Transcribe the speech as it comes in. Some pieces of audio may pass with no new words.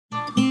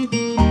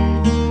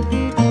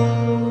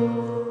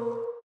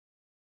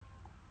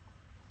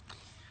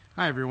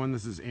Hi everyone,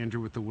 this is Andrew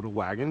with the Whittle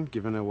Wagon,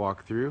 giving a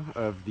walkthrough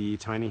of the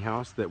tiny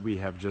house that we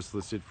have just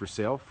listed for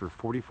sale for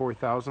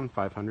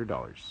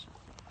 $44,500.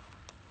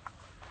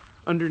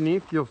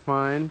 Underneath you'll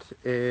find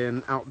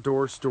an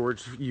outdoor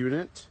storage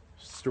unit,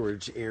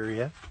 storage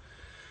area.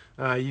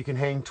 You can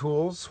hang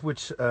tools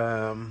which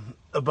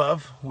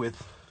above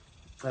with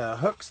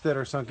hooks that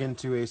are sunk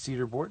into a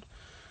cedar board.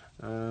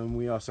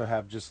 We also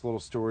have just a little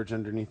storage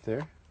underneath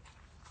there.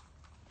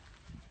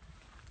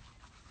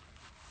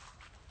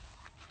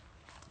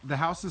 The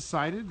house is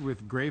sided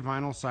with gray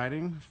vinyl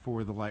siding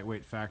for the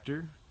lightweight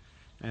factor,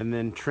 and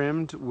then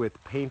trimmed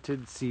with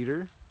painted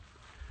cedar.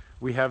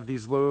 We have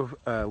these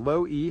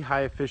low E,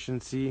 high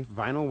efficiency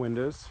vinyl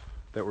windows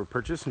that were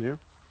purchased new.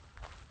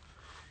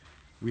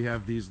 We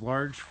have these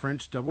large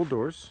French double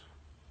doors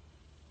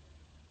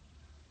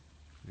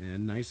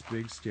and nice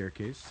big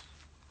staircase.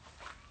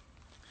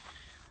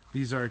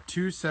 These are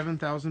two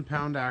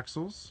 7,000-pound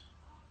axles.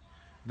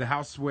 The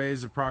house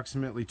weighs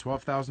approximately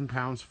 12,000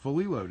 pounds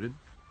fully loaded.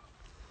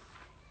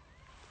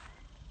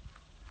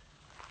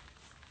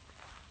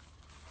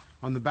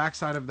 On the back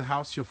side of the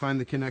house, you'll find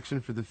the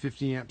connection for the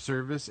 50 amp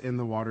service and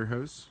the water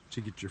hose to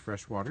get your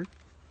fresh water.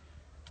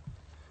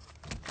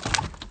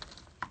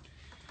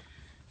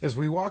 As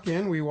we walk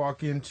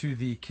into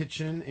the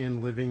kitchen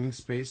and living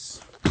space.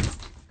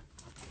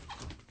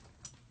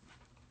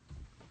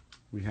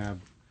 We have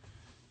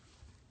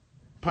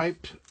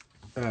pipe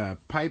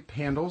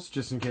handles,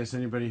 just in case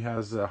anybody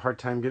has a hard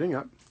time getting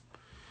up.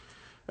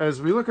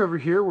 As we look over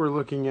here, we're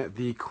looking at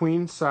the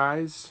queen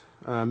size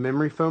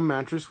memory foam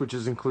mattress, which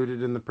is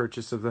included in the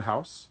purchase of the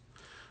house.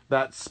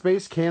 That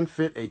space can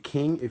fit a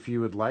king if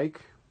you would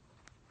like.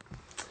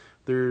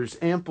 There's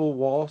ample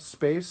wall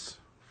space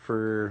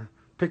for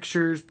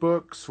pictures,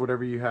 books,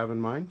 whatever you have in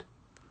mind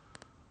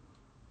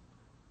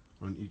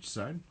on each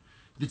side.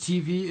 The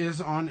TV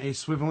is on a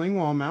swiveling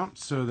wall mount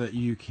so that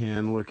you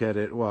can look at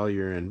it while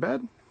you're in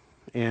bed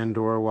and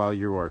or while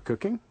you are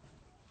cooking.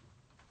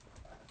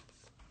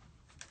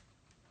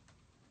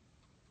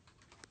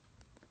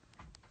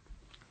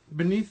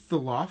 Beneath the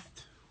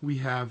loft, we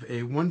have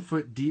a 1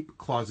 foot deep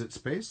closet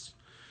space.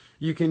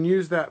 You can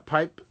use that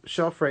pipe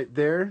shelf right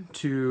there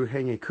to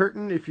hang a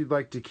curtain if you'd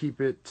like to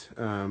keep it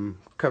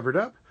covered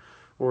up,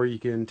 or you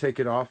can take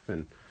it off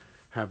and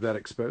have that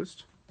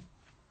exposed.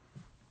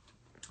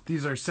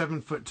 These are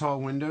 7 foot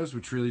tall windows,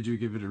 which really do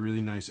give it a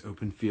really nice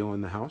open feel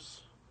in the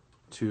house.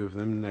 Two of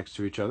them next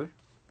to each other.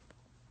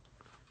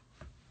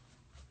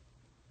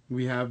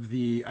 We have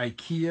the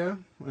IKEA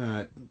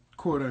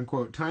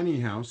quote-unquote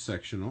tiny house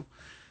sectional.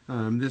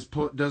 This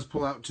does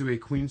pull out to a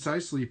queen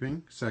size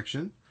sleeping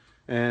section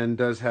and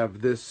does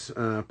have this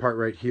part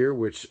right here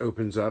which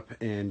opens up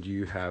and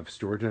you have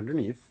storage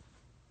underneath.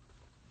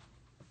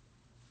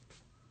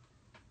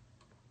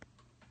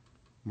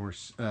 More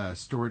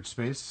storage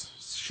space,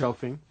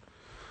 shelving.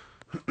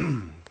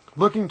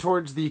 Looking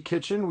towards the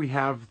kitchen, we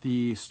have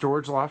the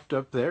storage loft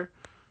up there,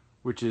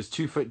 which is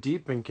 2 foot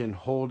deep and can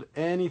hold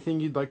anything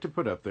you'd like to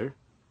put up there.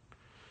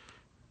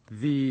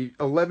 The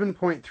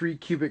 11.3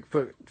 cubic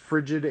foot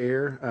frigid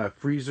air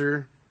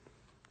freezer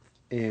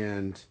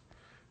and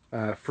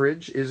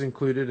fridge is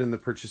included in the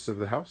purchase of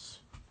the house.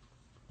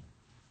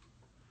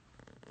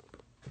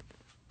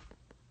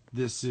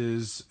 This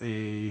is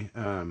a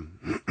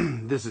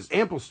this is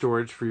ample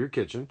storage for your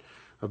kitchen.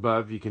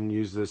 Above, you can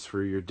use this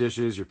for your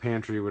dishes, your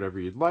pantry, whatever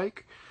you'd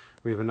like.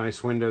 We have a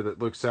nice window that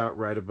looks out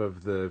right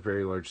above the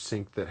very large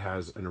sink that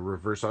has a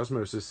reverse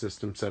osmosis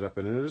system set up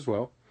in it as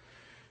well.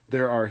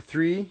 There are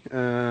 3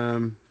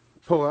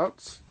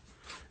 pull-outs,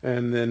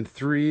 and then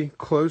 3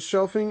 closed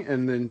shelving,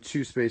 and then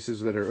 2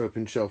 spaces that are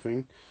open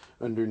shelving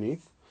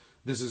underneath.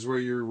 This is where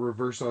your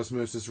reverse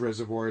osmosis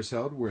reservoir is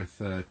held with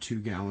a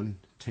 2-gallon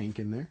tank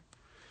in there.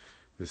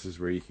 This is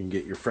where you can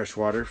get your fresh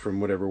water from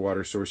whatever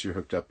water source you're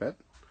hooked up at.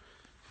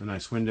 A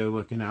nice window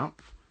looking out.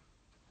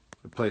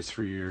 A place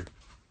for your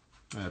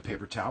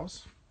paper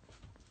towels.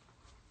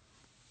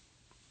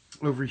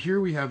 Over here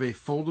we have a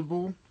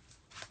foldable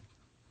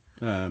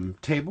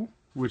table,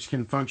 which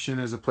can function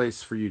as a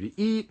place for you to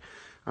eat,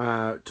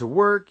 to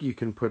work. You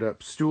can put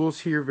up stools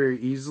here very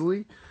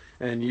easily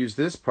and use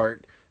this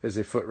part as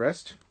a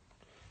footrest.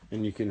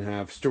 And you can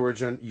have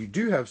storage, you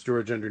do have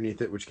storage underneath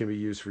it, which can be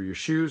used for your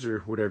shoes or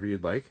whatever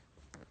you'd like.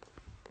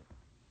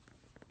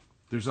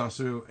 There's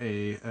also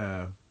a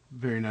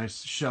very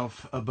nice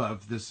shelf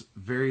above this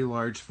very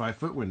large 5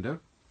 foot window,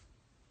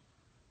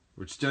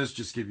 which does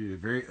just give you a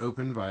very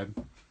open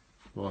vibe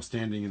while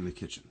standing in the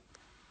kitchen.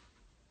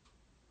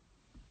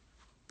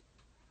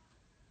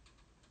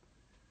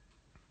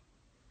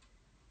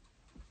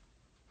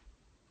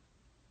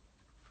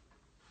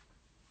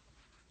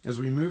 As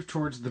we move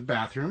towards the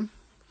bathroom,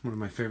 one of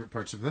my favorite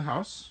parts of the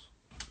house,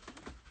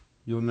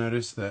 you'll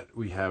notice that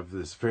we have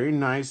this very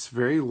nice,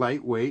 very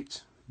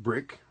lightweight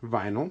brick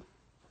vinyl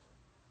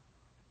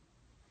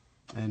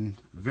and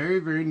very,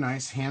 very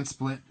nice hand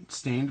split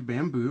stained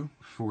bamboo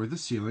for the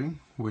ceiling,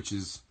 which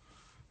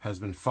has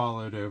been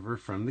followed over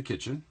from the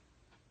kitchen.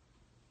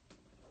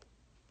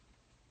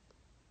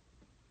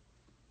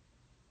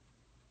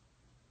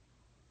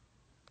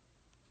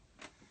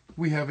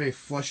 We have a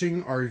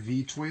flushing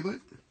RV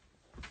toilet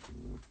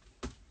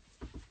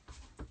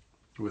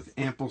with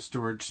ample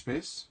storage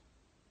space,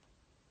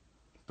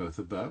 both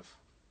above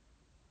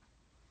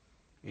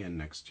and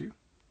next to you.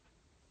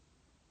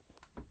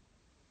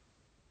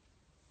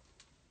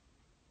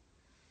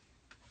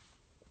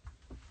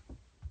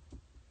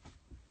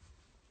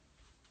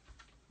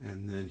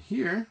 And then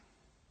here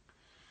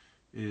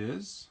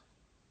is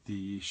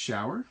the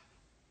shower,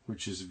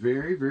 which is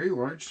very, very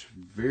large,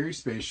 very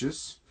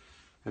spacious,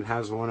 and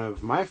has one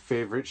of my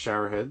favorite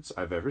shower heads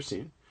I've ever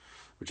seen,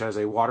 which has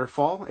a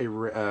waterfall,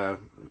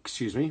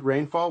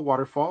 rainfall,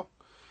 waterfall,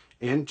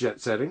 and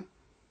jet setting,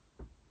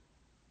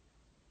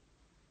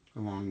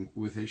 along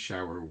with a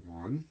shower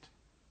wand.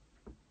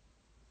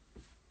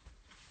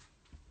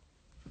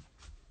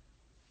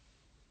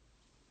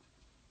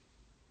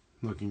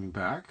 Looking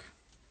back,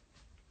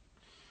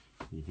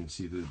 you can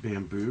see the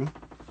bamboo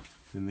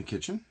in the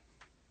kitchen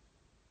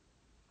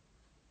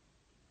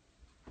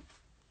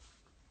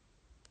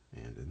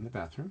and in the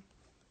bathroom,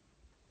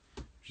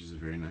 which is a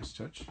very nice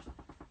touch.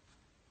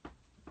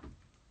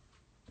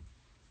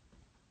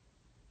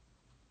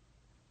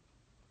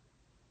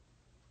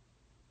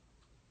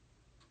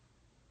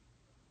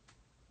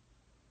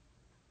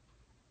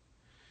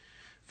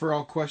 For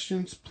all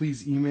questions,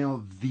 please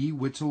email the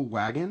Whittle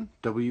Wagon,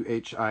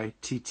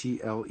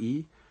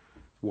 WHITTLE,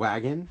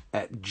 wagon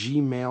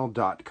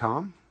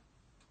 @gmail.com,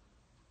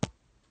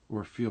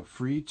 or feel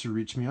free to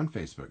reach me on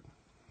Facebook.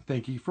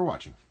 Thank you for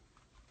watching.